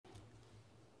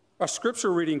Our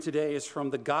scripture reading today is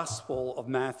from the Gospel of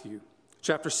Matthew,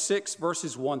 chapter 6,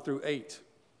 verses 1 through 8,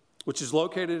 which is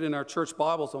located in our church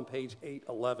Bibles on page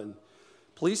 811.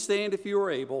 Please stand if you are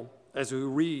able as we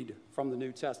read from the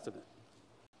New Testament.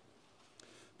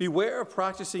 Beware of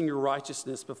practicing your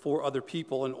righteousness before other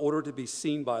people in order to be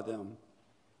seen by them,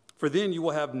 for then you will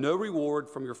have no reward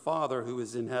from your Father who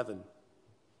is in heaven.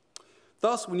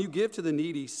 Thus, when you give to the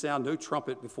needy, sound no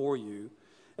trumpet before you,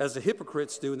 as the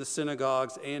hypocrites do in the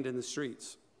synagogues and in the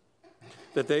streets,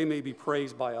 that they may be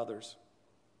praised by others.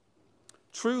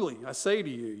 Truly, I say to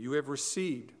you, you have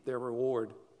received their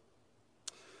reward.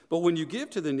 But when you give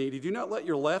to the needy, do not let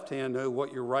your left hand know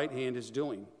what your right hand is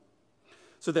doing,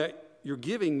 so that your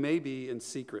giving may be in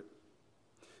secret,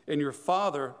 and your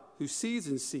Father who sees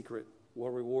in secret will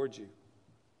reward you.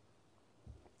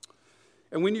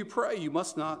 And when you pray, you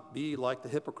must not be like the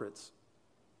hypocrites,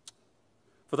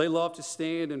 for they love to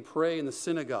stand and pray in the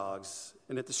synagogues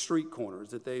and at the street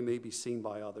corners, that they may be seen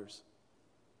by others.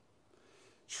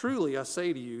 Truly, I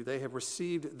say to you, they have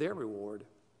received their reward.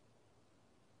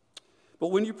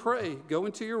 But when you pray, go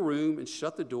into your room and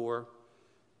shut the door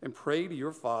and pray to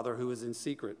your Father who is in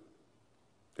secret.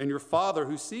 And your Father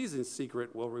who sees in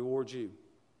secret will reward you.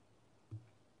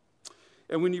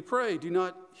 And when you pray, do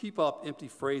not heap up empty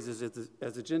phrases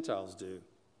as the Gentiles do,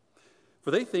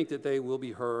 for they think that they will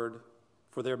be heard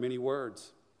for their many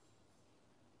words.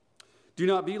 Do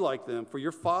not be like them, for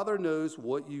your Father knows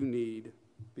what you need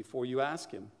before you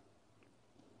ask him.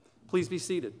 Please be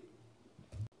seated.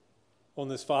 On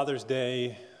this Father's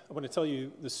Day, I want to tell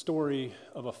you the story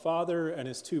of a father and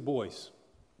his two boys.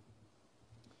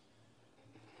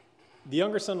 The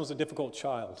younger son was a difficult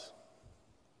child,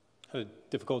 had a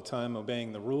difficult time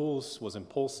obeying the rules, was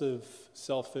impulsive,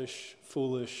 selfish,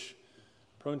 foolish,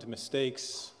 prone to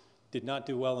mistakes, did not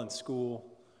do well in school.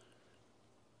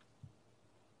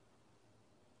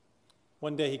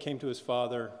 One day he came to his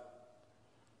father and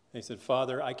he said,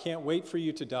 "Father, I can't wait for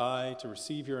you to die to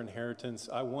receive your inheritance.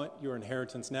 I want your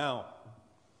inheritance now."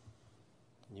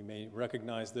 And you may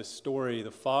recognize this story.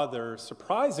 The father,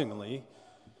 surprisingly,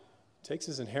 takes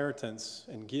his inheritance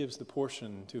and gives the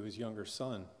portion to his younger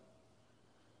son.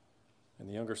 And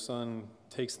the younger son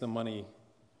takes the money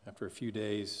after a few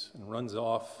days and runs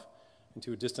off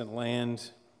into a distant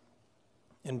land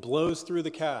and blows through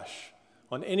the cash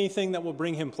on anything that will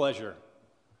bring him pleasure.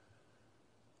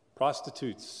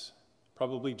 Prostitutes,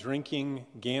 probably drinking,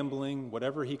 gambling,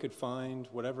 whatever he could find,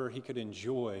 whatever he could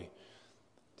enjoy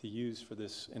to use for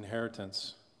this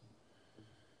inheritance.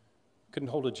 Couldn't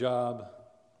hold a job,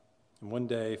 and one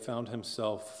day found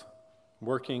himself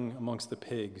working amongst the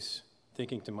pigs,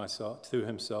 thinking to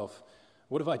himself,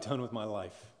 what have I done with my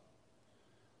life?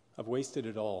 I've wasted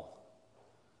it all.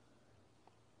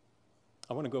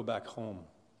 I want to go back home.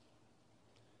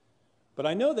 But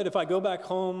I know that if I go back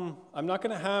home, I'm not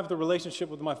going to have the relationship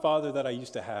with my father that I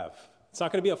used to have. It's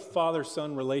not going to be a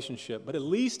father-son relationship. But at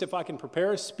least if I can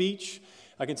prepare a speech,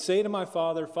 I can say to my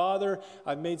father, "Father,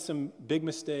 I've made some big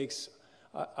mistakes.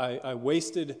 I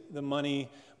wasted the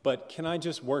money, but can I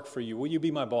just work for you? Will you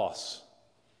be my boss?"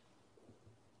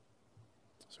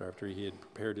 So after he had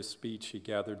prepared his speech, he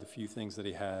gathered the few things that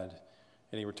he had,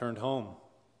 and he returned home.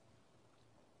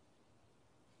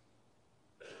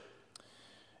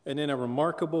 And in a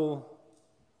remarkable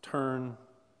turn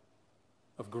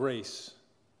of grace,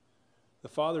 the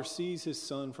father sees his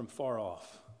son from far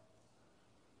off,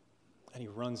 and he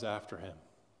runs after him.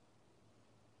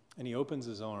 And he opens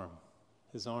his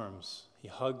arms. He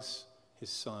hugs his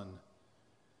son.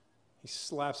 He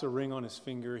slaps a ring on his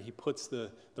finger. He puts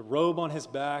the robe on his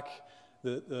back,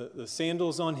 the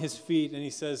sandals on his feet, and he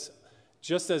says,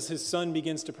 just as his son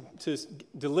begins to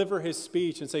deliver his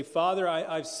speech and say, "Father,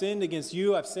 I've sinned against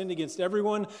you. I've sinned against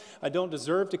everyone. I don't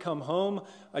deserve to come home.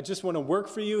 I just want to work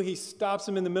for you." He stops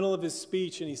him in the middle of his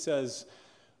speech and he says,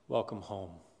 "Welcome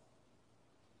home,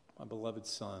 my beloved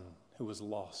son who was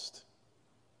lost."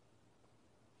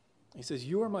 He says,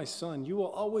 "You are my son. You will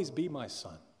always be my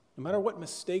son. No matter what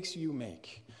mistakes you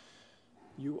make,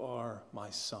 you are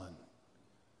my son.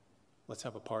 Let's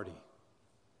have a party.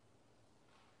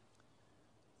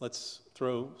 Let's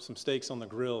throw some steaks on the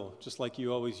grill, just like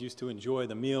you always used to enjoy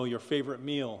the meal, your favorite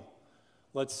meal.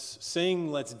 Let's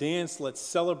sing, let's dance, let's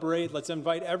celebrate. Let's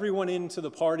invite everyone into the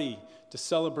party to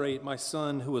celebrate my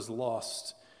son who was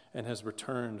lost and has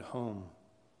returned home."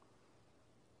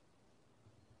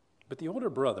 But the older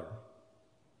brother,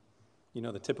 you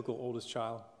know, the typical oldest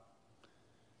child,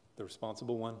 the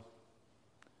responsible one,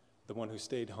 the one who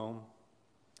stayed home,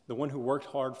 the one who worked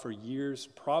hard for years,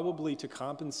 probably to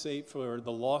compensate for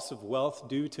the loss of wealth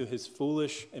due to his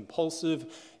foolish,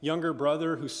 impulsive younger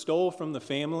brother who stole from the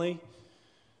family,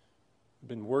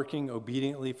 been working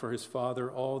obediently for his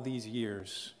father all these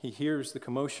years. He hears the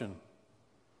commotion.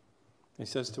 He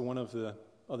says to one of the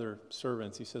other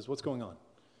servants, he says, "What's going on?"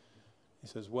 He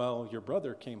says, "Well, your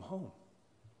brother came home,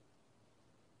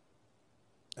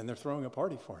 and they're throwing a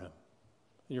party for him.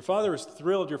 And your father is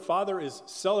thrilled. Your father is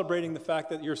celebrating the fact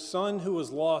that your son who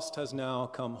was lost has now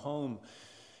come home."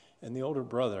 And the older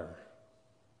brother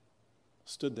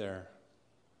stood there,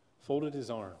 folded his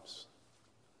arms,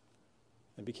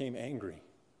 and became angry.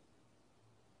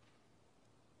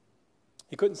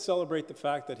 He couldn't celebrate the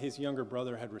fact that his younger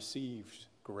brother had received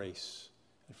grace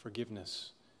and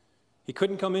forgiveness. He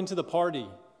couldn't come into the party.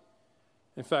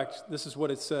 In fact, this is what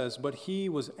it says, "But he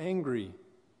was angry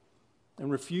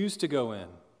and refused to go in.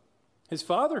 His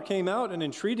father came out and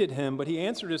entreated him, but he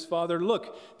answered his father,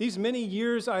 'Look, these many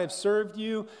years I have served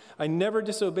you. I never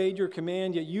disobeyed your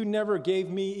command, yet you never gave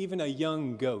me even a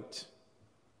young goat,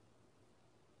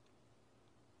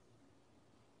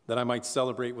 that I might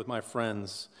celebrate with my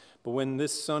friends. But when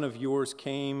this son of yours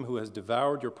came, who has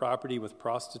devoured your property with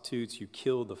prostitutes, you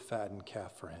killed the fattened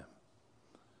calf for him.'"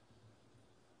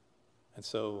 And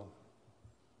so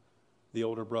the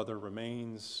older brother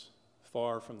remains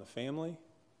far from the family,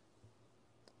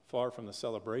 far from the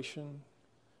celebration,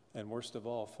 and worst of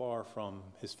all, far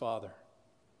from his father.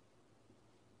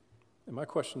 And my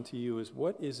question to you is,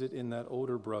 what is it in that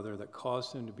older brother that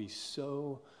caused him to be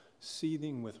so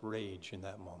seething with rage in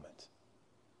that moment?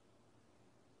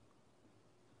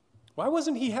 Why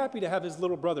wasn't he happy to have his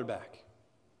little brother back?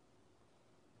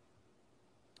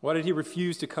 Why did he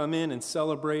refuse to come in and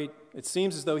celebrate? It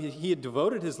seems as though he had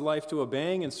devoted his life to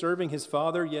obeying and serving his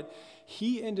father, yet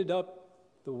he ended up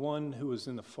the one who was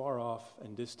in the far-off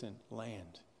and distant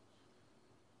land,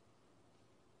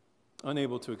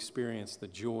 unable to experience the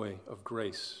joy of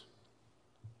grace.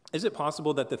 Is it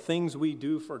possible that the things we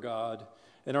do for God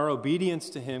and our obedience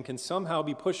to him can somehow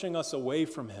be pushing us away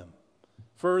from him,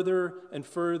 further and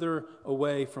further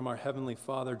away from our Heavenly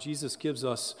Father? Jesus gives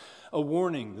us a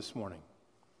warning this morning.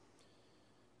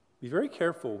 Be very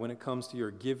careful when it comes to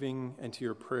your giving and to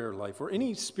your prayer life or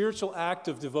any spiritual act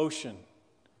of devotion.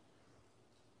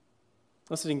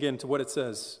 Listen again to what it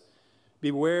says.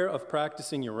 "Beware of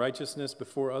practicing your righteousness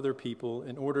before other people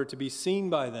in order to be seen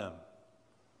by them.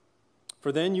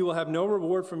 For then you will have no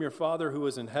reward from your Father who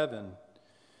is in heaven.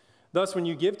 Thus, when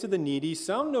you give to the needy,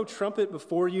 sound no trumpet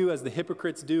before you as the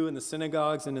hypocrites do in the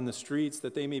synagogues and in the streets,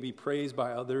 that they may be praised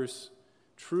by others.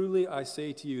 Truly, I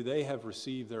say to you, they have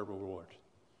received their reward."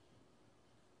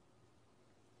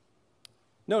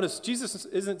 Notice, Jesus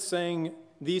isn't saying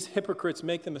these hypocrites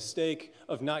make the mistake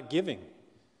of not giving.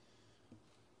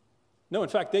 No, in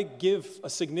fact, they give a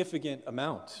significant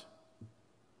amount.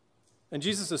 And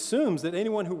Jesus assumes that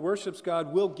anyone who worships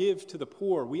God will give to the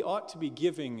poor. We ought to be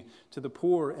giving to the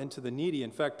poor and to the needy.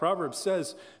 In fact, Proverbs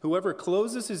says, "Whoever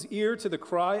closes his ear to the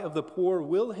cry of the poor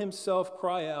will himself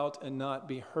cry out and not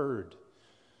be heard."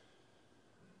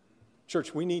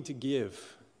 Church, we need to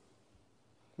give.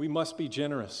 We must be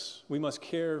generous. We must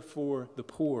care for the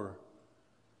poor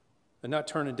and not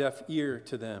turn a deaf ear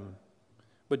to them.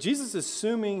 But Jesus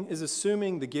is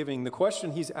assuming the giving. The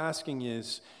question he's asking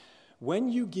is, when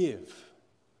you give,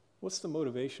 what's the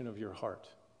motivation of your heart?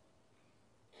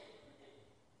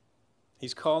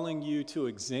 He's calling you to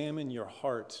examine your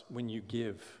heart when you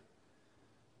give.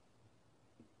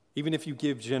 Even if you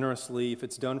give generously, if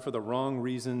it's done for the wrong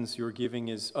reasons, your giving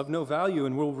is of no value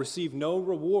and will receive no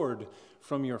reward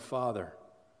from your Father.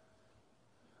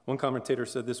 One commentator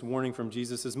said this warning from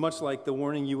Jesus is much like the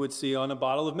warning you would see on a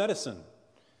bottle of medicine.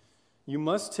 You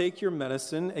must take your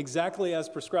medicine exactly as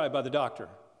prescribed by the doctor.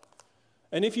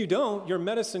 And if you don't, your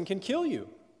medicine can kill you.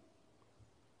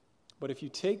 But if you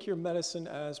take your medicine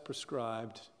as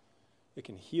prescribed, it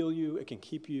can heal you, it can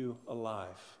keep you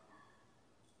alive.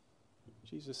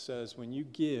 Jesus says, when you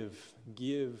give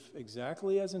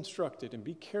exactly as instructed, and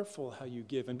be careful how you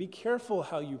give, and be careful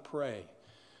how you pray,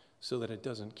 so that it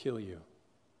doesn't kill you.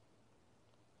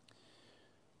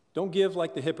 Don't give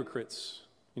like the hypocrites.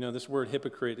 You know, this word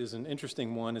hypocrite is an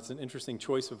interesting one. It's an interesting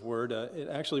choice of word. It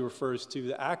actually refers to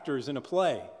the actors in a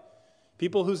play.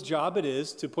 People whose job it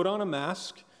is to put on a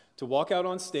mask, to walk out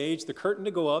on stage, the curtain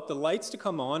to go up, the lights to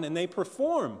come on, and they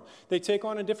perform. They take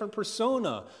on a different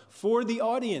persona for the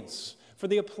audience, for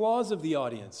the applause of the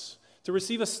audience, to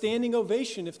receive a standing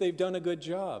ovation if they've done a good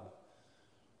job.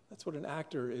 That's what an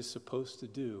actor is supposed to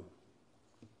do.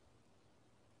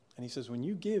 And he says, when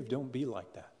you give, don't be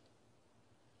like that.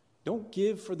 Don't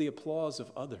give for the applause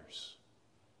of others.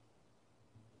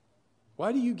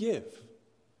 Why do you give?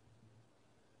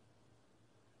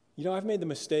 You know, I've made the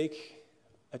mistake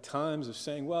at times of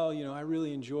saying, well, I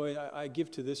really enjoy, I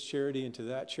give to this charity and to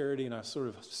that charity, and I sort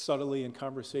of subtly in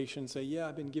conversation say, yeah,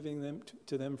 I've been giving them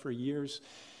to them for years.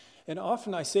 And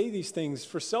often I say these things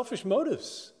for selfish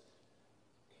motives,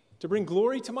 to bring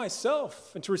glory to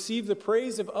myself and to receive the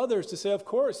praise of others, to say, of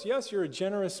course, yes, you're a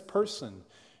generous person.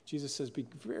 Jesus says, be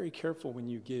very careful when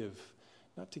you give,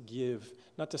 not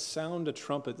to sound a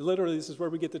trumpet. Literally, this is where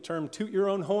we get the term toot your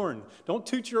own horn. Don't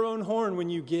toot your own horn when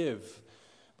you give,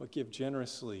 but give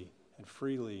generously and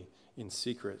freely in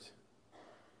secret.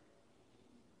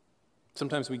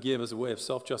 Sometimes we give as a way of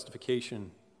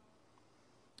self-justification,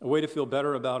 a way to feel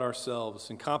better about ourselves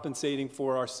and compensating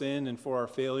for our sin and for our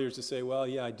failures, to say, well,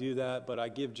 yeah, I do that, but I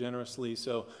give generously,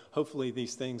 so hopefully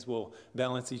these things will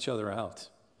balance each other out.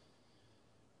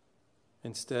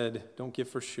 Instead, don't give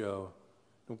for show.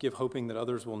 Don't give hoping that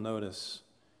others will notice.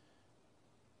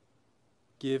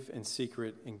 Give in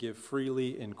secret and give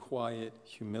freely in quiet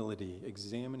humility,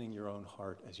 examining your own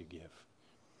heart as you give.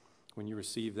 When you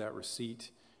receive that receipt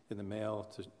in the mail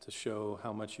to show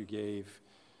how much you gave,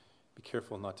 be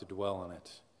careful not to dwell on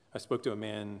it. I spoke to a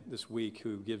man this week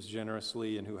who gives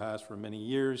generously and who has for many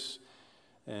years,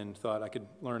 and thought I could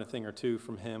learn a thing or two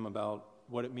from him about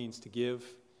what it means to give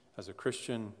as a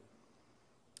Christian.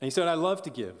 And he said, I love to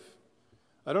give.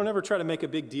 I don't ever try to make a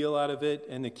big deal out of it,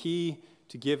 and the key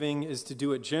to giving is to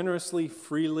do it generously,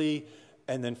 freely,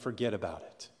 and then forget about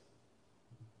it.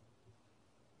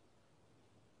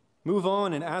 Move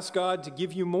on and ask God to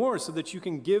give you more so that you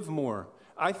can give more.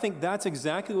 I think that's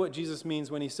exactly what Jesus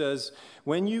means when he says,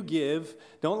 when you give,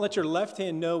 don't let your left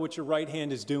hand know what your right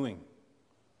hand is doing.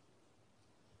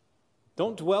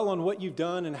 Don't dwell on what you've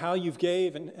done and how you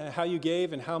gave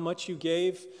and how much you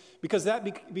gave, because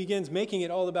that begins making it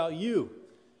all about you.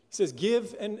 He says,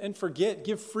 give and forget,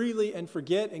 give freely and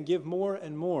forget, and give more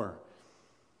and more.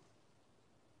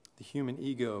 The human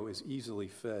ego is easily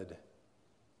fed.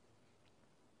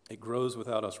 It grows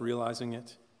without us realizing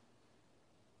it.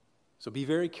 So be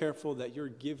very careful that your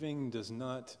giving does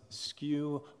not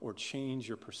skew or change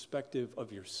your perspective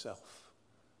of yourself.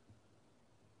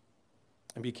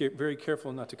 And be very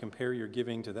careful not to compare your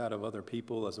giving to that of other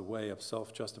people as a way of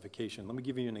self-justification. Let me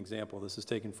give you an example. This is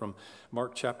taken from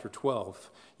Mark chapter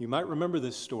 12. You might remember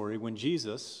this story when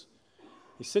Jesus,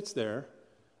 he sits there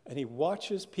and he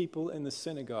watches people in the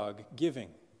synagogue giving.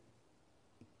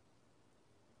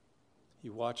 He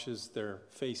watches their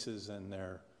faces and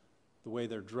the way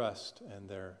they're dressed and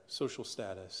their social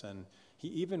status. And he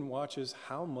even watches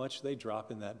how much they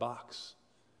drop in that box.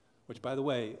 Which, by the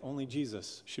way, only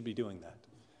Jesus should be doing that.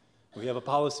 We have a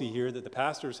policy here that the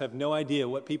pastors have no idea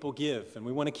what people give, and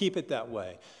we want to keep it that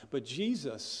way. But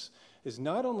Jesus is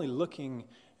not only looking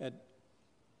at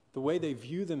the way they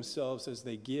view themselves as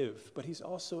they give, but he's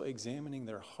also examining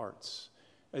their hearts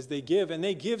as they give, and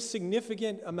they give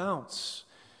significant amounts.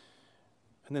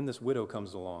 And then this widow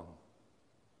comes along.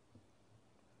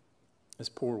 This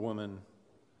poor woman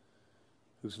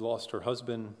who's lost her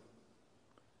husband,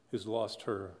 who's lost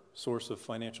her source of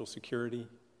financial security,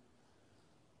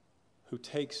 who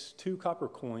takes 2 copper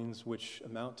coins, which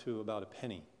amount to about a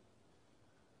penny,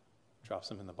 drops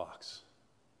them in the box.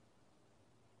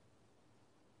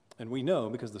 And we know,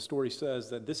 because the story says,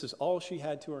 that this is all she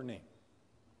had to her name.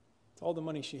 It's all the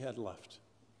money she had left.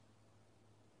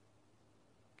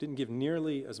 Didn't give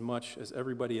nearly as much as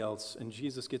everybody else, and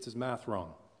Jesus gets his math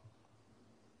wrong.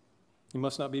 He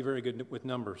must not be very good with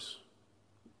numbers.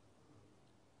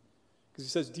 Because he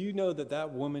says, do you know that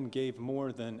that woman gave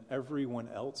more than everyone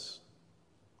else?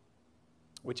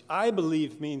 Which I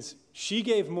believe means she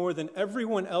gave more than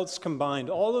everyone else combined.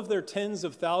 All of their tens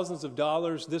of thousands of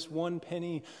dollars, this one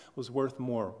penny was worth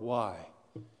more. Why?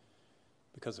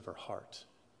 Because of her heart.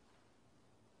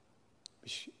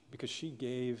 Because she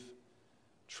gave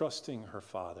trusting her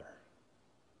Father,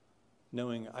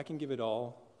 knowing I can give it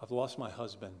all. I've lost my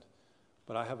husband,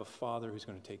 but I have a Father who's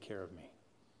going to take care of me.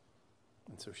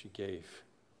 And so she gave.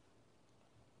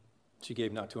 She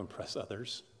gave not to impress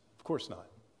others. Of course not.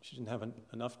 She didn't have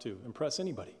enough to impress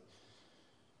anybody.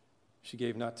 She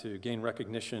gave not to gain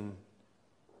recognition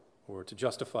or to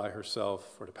justify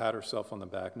herself or to pat herself on the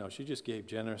back. No, she just gave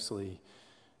generously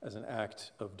as an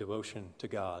act of devotion to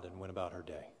God and went about her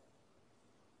day.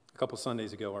 A couple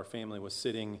Sundays ago, our family was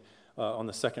sitting on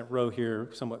the second row here,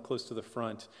 somewhat close to the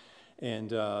front,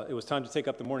 and it was time to take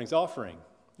up the morning's offering.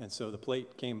 And so the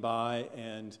plate came by,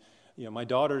 and my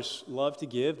daughters love to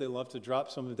give. They love to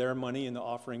drop some of their money in the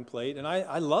offering plate, and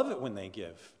I love it when they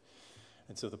give.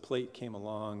 And so the plate came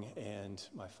along, and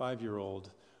my 5-year-old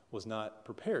was not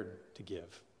prepared to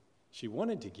give. She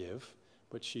wanted to give,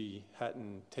 but she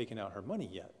hadn't taken out her money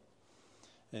yet.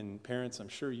 And parents, I'm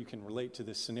sure you can relate to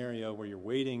this scenario where you're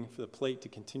waiting for the plate to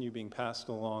continue being passed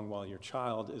along while your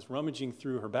child is rummaging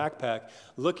through her backpack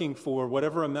looking for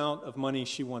whatever amount of money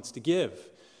she wants to give.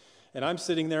 And I'm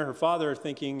sitting there, her father,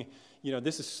 thinking,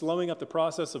 this is slowing up the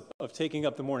process of taking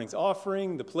up the morning's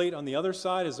offering. The plate on the other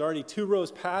side is already 2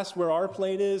 rows past where our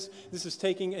plate is. This is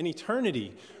taking an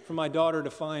eternity for my daughter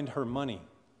to find her money.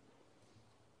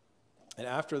 And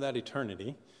after that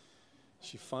eternity,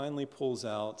 she finally pulls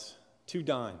out 2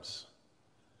 dimes,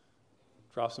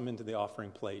 drops them into the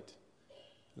offering plate,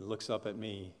 and looks up at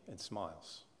me and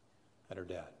smiles at her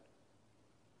dad.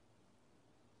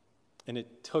 And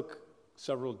it took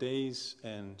several days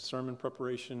and sermon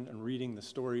preparation and reading the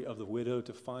story of the widow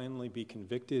to finally be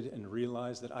convicted and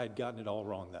realize that I had gotten it all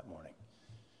wrong that morning.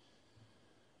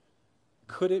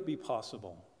 Could it be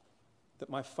possible that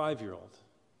my 5-year-old,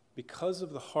 because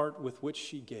of the heart with which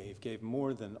she gave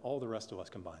more than all the rest of us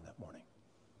combined that morning,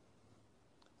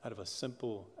 out of a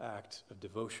simple act of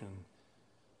devotion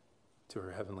to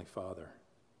her Heavenly Father?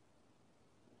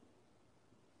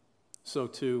 So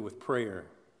too with prayer.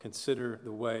 Consider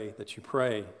the way that you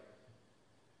pray.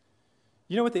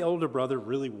 You know what the older brother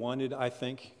really wanted, I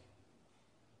think?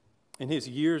 In his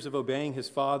years of obeying his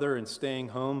father and staying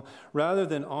home, rather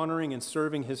than honoring and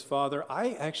serving his father,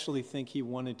 I actually think he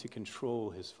wanted to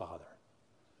control his father.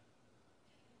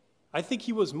 I think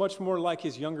he was much more like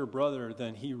his younger brother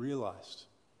than he realized.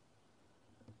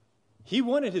 He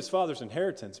wanted his father's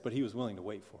inheritance, but he was willing to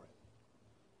wait for it.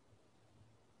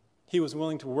 He was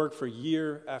willing to work for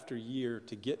year after year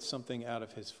to get something out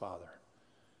of his father.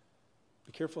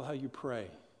 Be careful how you pray.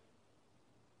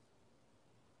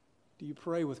 Do you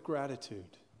pray with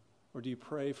gratitude, or do you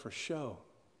pray for show?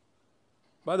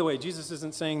 By the way, Jesus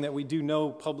isn't saying that we do no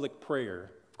public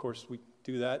prayer. Of course, we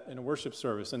do that in a worship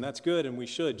service, and that's good, and we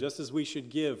should, just as we should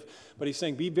give. But he's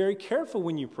saying, be very careful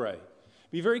when you pray.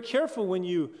 Be very careful when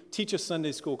you teach a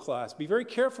Sunday school class. Be very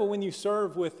careful when you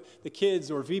serve with the kids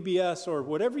or VBS or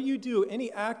whatever you do, any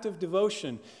act of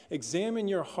devotion. Examine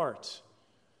your heart.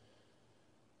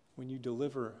 When you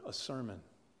deliver a sermon,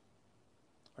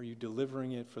 are you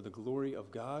delivering it for the glory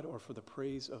of God or for the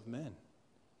praise of men?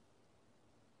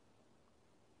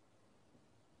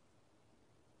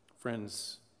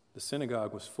 Friends, the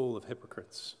synagogue was full of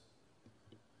hypocrites.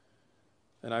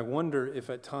 And I wonder if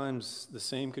at times the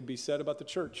same could be said about the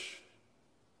church.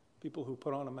 People who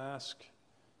put on a mask,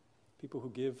 people who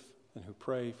give and who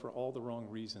pray for all the wrong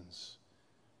reasons.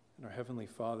 And our Heavenly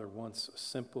Father wants a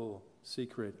simple,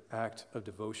 secret act of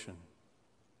devotion.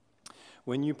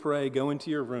 When you pray, go into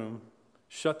your room,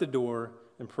 shut the door,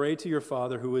 and pray to your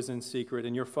Father who is in secret,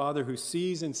 and your Father who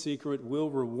sees in secret will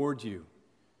reward you.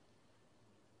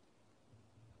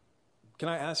 Can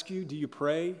I ask you, do you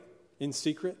pray in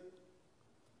secret?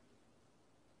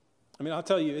 I mean, I'll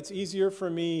tell you, it's easier for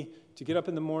me to get up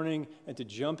in the morning and to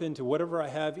jump into whatever I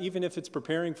have, even if it's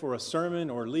preparing for a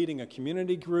sermon or leading a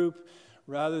community group,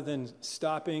 rather than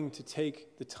stopping to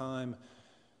take the time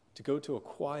to go to a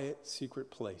quiet, secret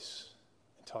place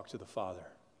and talk to the Father.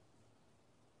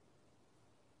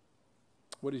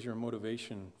 What is your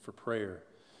motivation for prayer?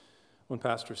 One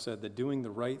pastor said that doing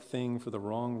the right thing for the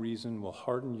wrong reason will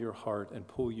harden your heart and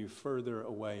pull you further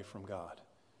away from God.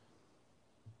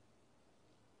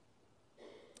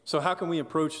 So how can we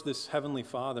approach this Heavenly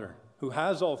Father who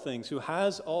has all things, who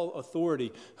has all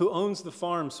authority, who owns the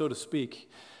farm, so to speak?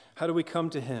 How do we come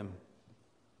to him?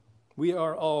 We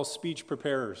are all speech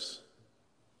preparers.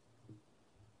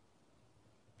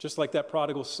 Just like that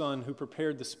prodigal son who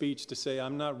prepared the speech to say,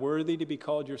 I'm not worthy to be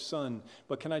called your son,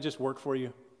 but can I just work for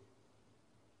you?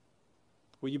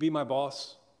 Will you be my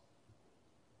boss?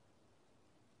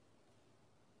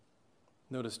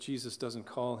 Notice Jesus doesn't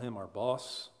call him our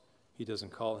boss. He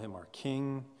doesn't call him our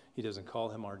king. He doesn't call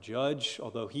him our judge,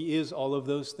 although he is all of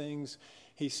those things.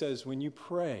 He says, when you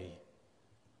pray,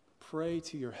 pray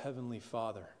to your Heavenly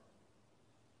Father.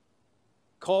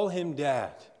 Call him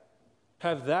Dad.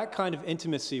 Have that kind of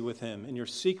intimacy with him in your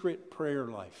secret prayer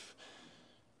life.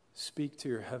 Speak to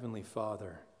your Heavenly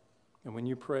Father. And when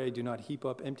you pray, do not heap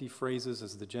up empty phrases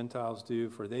as the Gentiles do,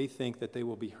 for they think that they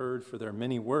will be heard for their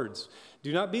many words.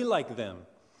 Do not be like them.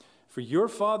 For your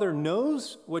Father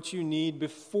knows what you need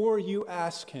before you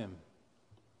ask him.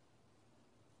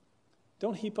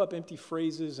 Don't heap up empty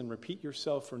phrases and repeat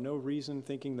yourself for no reason,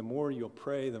 thinking the more you'll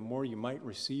pray, the more you might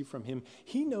receive from him.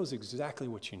 He knows exactly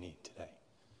what you need today.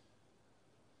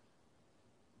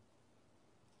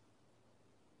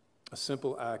 A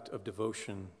simple act of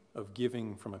devotion, of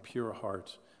giving from a pure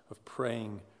heart, of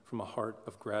praying from a heart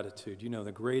of gratitude. You know,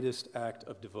 the greatest act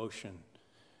of devotion,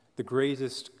 The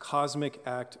greatest cosmic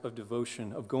act of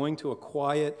devotion, of going to a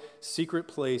quiet, secret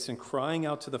place and crying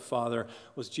out to the Father,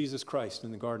 was Jesus Christ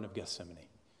in the Garden of Gethsemane.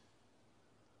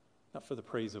 Not for the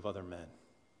praise of other men.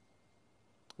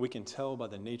 We can tell by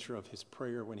the nature of his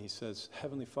prayer when he says,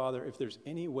 Heavenly Father, if there's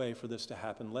any way for this to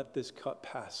happen, let this cup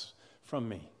pass from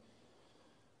me.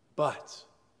 But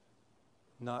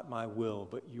not my will,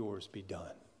 but yours be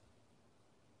done.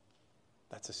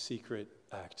 That's a secret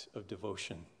act of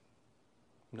devotion,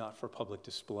 not for public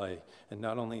display. And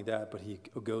not only that, but he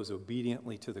goes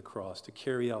obediently to the cross to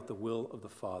carry out the will of the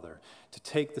Father, to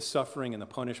take the suffering and the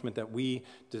punishment that we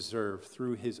deserve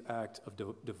through his act of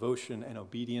devotion and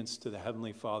obedience to the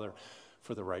Heavenly Father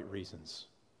for the right reasons.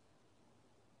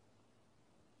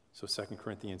 So 2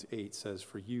 Corinthians 8 says,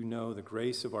 For you know the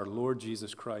grace of our Lord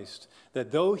Jesus Christ,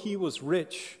 that though he was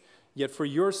rich, yet for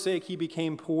your sake he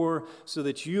became poor, so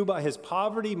that you by his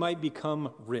poverty might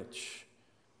become rich.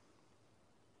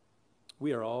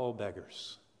 We are all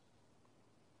beggars.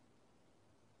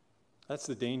 That's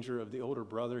the danger of the older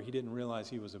brother. He didn't realize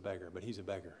he was a beggar, but he's a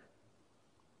beggar.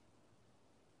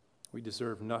 We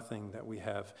deserve nothing that we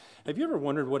have. Have you ever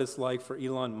wondered what it's like for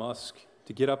Elon Musk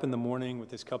to get up in the morning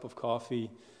with his cup of coffee,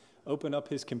 open up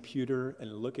his computer,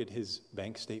 and look at his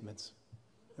bank statements?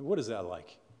 And what is that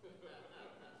like?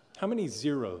 How many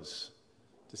zeros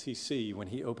does he see when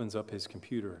he opens up his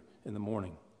computer in the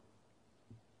morning?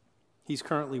 He's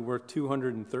currently worth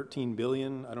 $213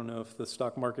 billion. I don't know if the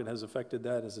stock market has affected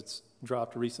that as it's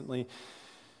dropped recently.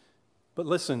 But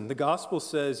listen, the gospel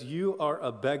says you are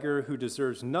a beggar who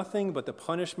deserves nothing but the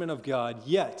punishment of God.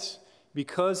 Yet,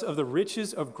 because of the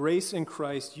riches of grace in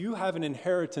Christ, you have an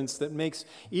inheritance that makes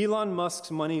Elon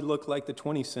Musk's money look like the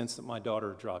 20 cents that my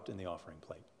daughter dropped in the offering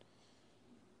plate.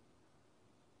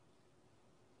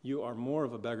 You are more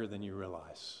of a beggar than you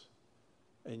realize.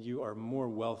 And you are more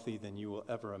wealthy than you will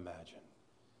ever imagine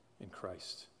in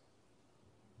Christ.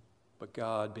 But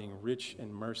God, being rich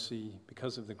in mercy,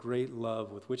 because of the great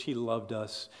love with which he loved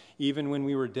us, even when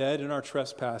we were dead in our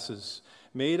trespasses,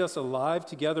 made us alive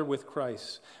together with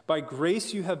Christ. By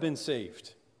grace you have been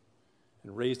saved,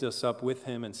 and raised us up with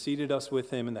him and seated us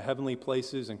with him in the heavenly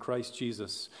places in Christ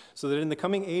Jesus, so that in the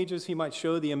coming ages he might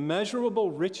show the immeasurable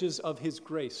riches of his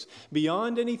grace,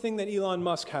 beyond anything that Elon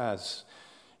Musk has,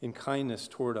 in kindness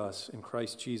toward us in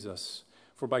Christ Jesus.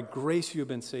 For by grace you have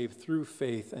been saved through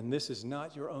faith, and this is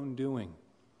not your own doing.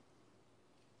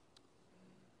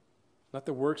 Not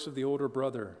the works of the older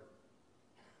brother,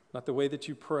 not the way that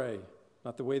you pray,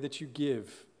 not the way that you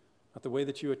give, not the way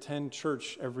that you attend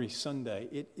church every Sunday.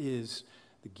 It is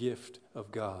the gift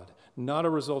of God, not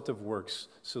a result of works,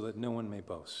 so that no one may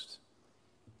boast.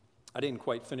 I didn't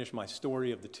quite finish my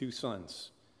story of the two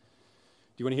sons.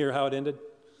 Do you want to hear how it ended?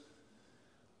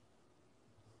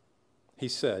 He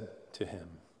said to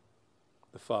him,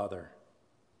 the father,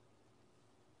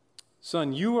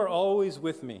 Son, you are always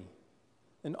with me,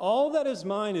 and all that is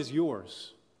mine is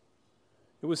yours.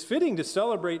 It was fitting to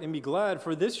celebrate and be glad,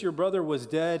 for this your brother was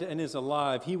dead and is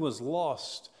alive. He was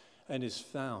lost and is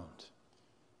found.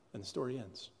 And the story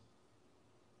ends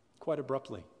quite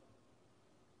abruptly.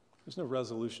 There's no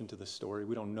resolution to the story.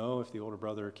 We don't know if the older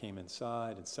brother came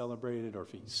inside and celebrated, or if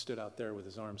he stood out there with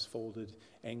his arms folded,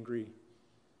 angry,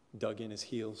 dug in his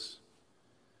heels.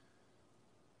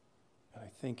 And I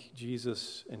think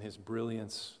Jesus, in his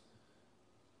brilliance,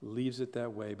 leaves it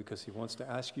that way because he wants to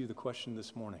ask you the question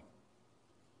this morning.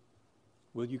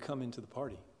 Will you come into the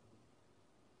party?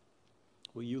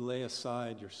 Will you lay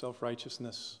aside your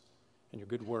self-righteousness and your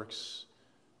good works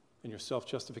and your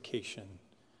self-justification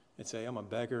and say, I'm a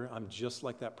beggar, I'm just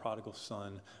like that prodigal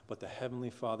son, but the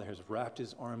Heavenly Father has wrapped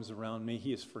his arms around me,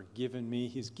 he has forgiven me,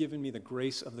 he's given me the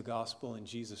grace of the gospel in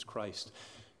Jesus Christ.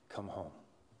 Come home.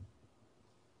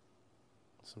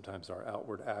 Sometimes our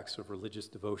outward acts of religious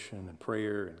devotion and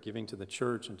prayer and giving to the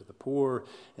church and to the poor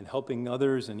and helping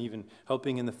others and even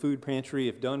helping in the food pantry,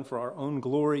 if done for our own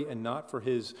glory and not for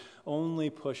his,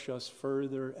 only push us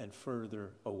further and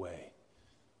further away.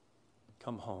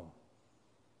 Come home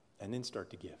and then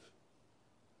start to give.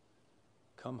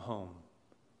 Come home,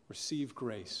 receive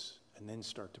grace, and then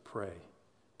start to pray.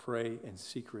 Pray in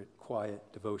secret,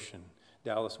 quiet devotion.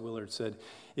 Dallas Willard said,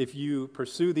 if you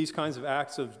pursue these kinds of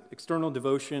acts of external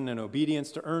devotion and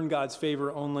obedience to earn God's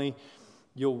favor only,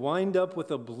 you'll wind up with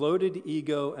a bloated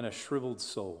ego and a shriveled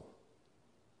soul.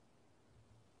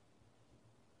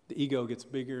 The ego gets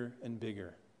bigger and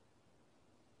bigger,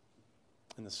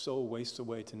 and the soul wastes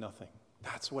away to nothing.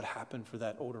 That's what happened for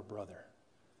that older brother.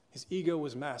 His ego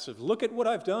was massive. Look at what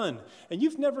I've done, and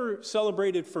you've never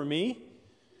celebrated for me.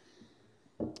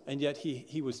 And yet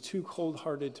he was too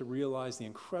cold-hearted to realize the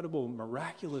incredible,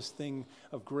 miraculous thing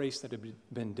of grace that had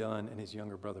been done in his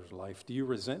younger brother's life. Do you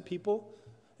resent people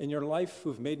in your life who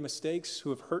have made mistakes, who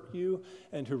have hurt you,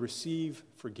 and who receive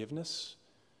forgiveness?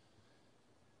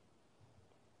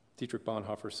 Dietrich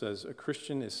Bonhoeffer says, a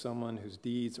Christian is someone whose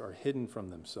deeds are hidden from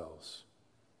themselves,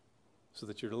 so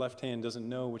that your left hand doesn't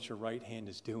know what your right hand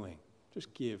is doing.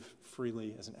 Just give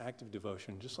freely as an act of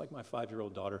devotion, just like my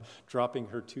 5-year-old daughter dropping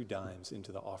her 2 dimes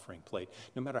into the offering plate.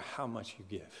 No matter how much you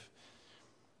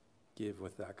give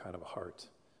with that kind of a heart,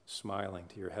 smiling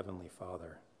to your heavenly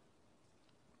Father.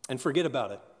 And forget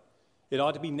about it. It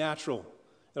ought to be natural.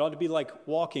 It ought to be like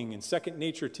walking and second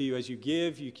nature to you. As you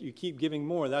give, you keep giving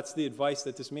more. That's the advice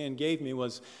that this man gave me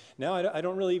was, now I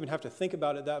don't really even have to think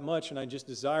about it that much, and I just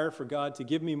desire for God to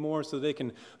give me more so they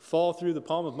can fall through the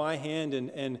palm of my hand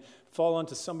and fall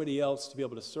onto somebody else to be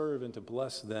able to serve and to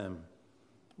bless them.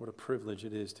 What a privilege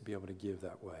it is to be able to give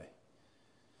that way.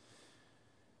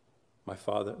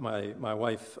 My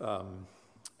wife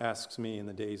asks me in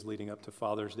the days leading up to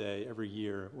Father's Day every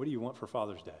year, what do you want for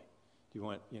Father's Day? Do you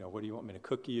want, what do you want me to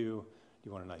cook you? Do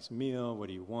you want a nice meal? What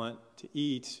do you want to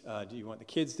eat? Do you want the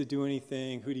kids to do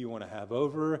anything? Who do you want to have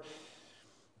over?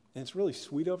 And it's really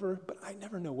sweet of her, but I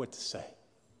never know what to say.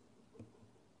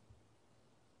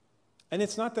 And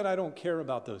it's not that I don't care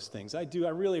about those things. I do.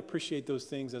 I really appreciate those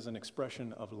things as an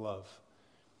expression of love.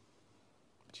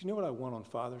 But you know what I want on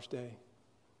Father's Day?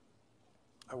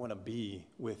 I want to be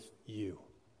with you.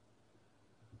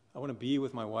 I want to be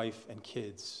with my wife and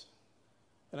kids.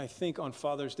 And I think on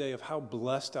Father's Day of how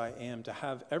blessed I am to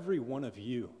have every one of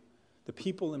you, the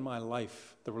people in my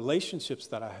life, the relationships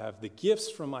that I have, the gifts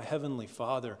from my Heavenly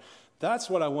Father. That's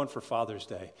what I want for Father's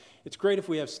Day. It's great if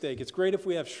we have steak. It's great if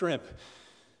we have shrimp.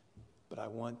 But I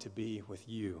want to be with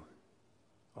you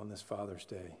on this Father's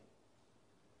Day.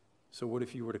 So what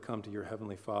if you were to come to your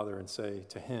Heavenly Father and say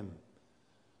to him,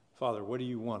 Father, what do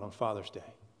you want on Father's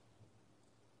Day?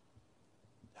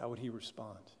 How would he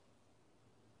respond?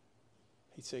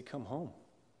 He'd say, come home.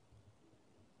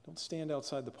 Don't stand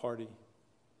outside the party.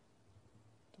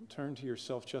 Don't turn to your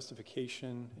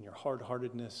self-justification and your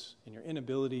hard-heartedness and your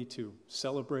inability to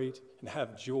celebrate and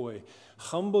have joy.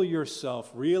 Humble yourself.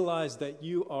 Realize that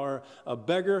you are a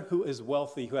beggar who is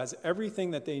wealthy, who has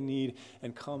everything that they need,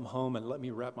 and come home and let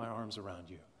me wrap my arms around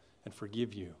you and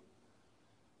forgive you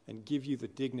and give you the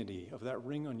dignity of that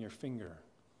ring on your finger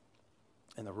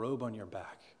and the robe on your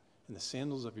back and the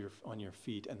sandals on your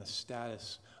feet and the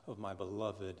status of my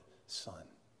beloved son.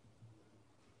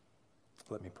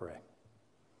 Let me pray.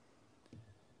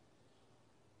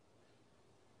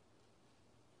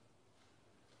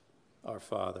 Our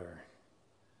Father,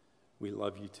 we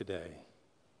love you today.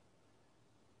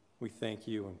 We thank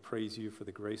you and praise you for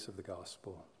the grace of the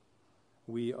gospel.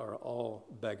 We are all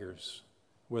beggars,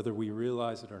 whether we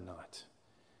realize it or not.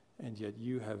 And yet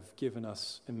you have given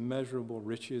us immeasurable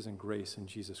riches and grace in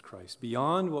Jesus Christ,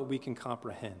 beyond what we can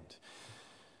comprehend.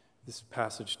 This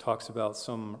passage talks about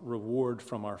some reward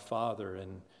from our Father,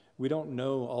 and we don't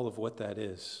know all of what that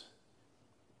is.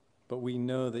 But we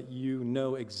know that you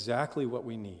know exactly what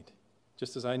we need,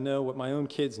 just as I know what my own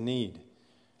kids need,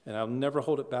 and I'll never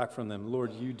hold it back from them.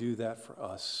 Lord, you do that for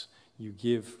us. You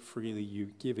give freely. You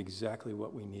give exactly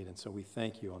what we need, and so we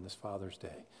thank you on this Father's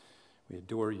Day. We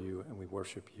adore you and we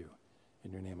worship you.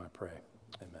 In your name I pray.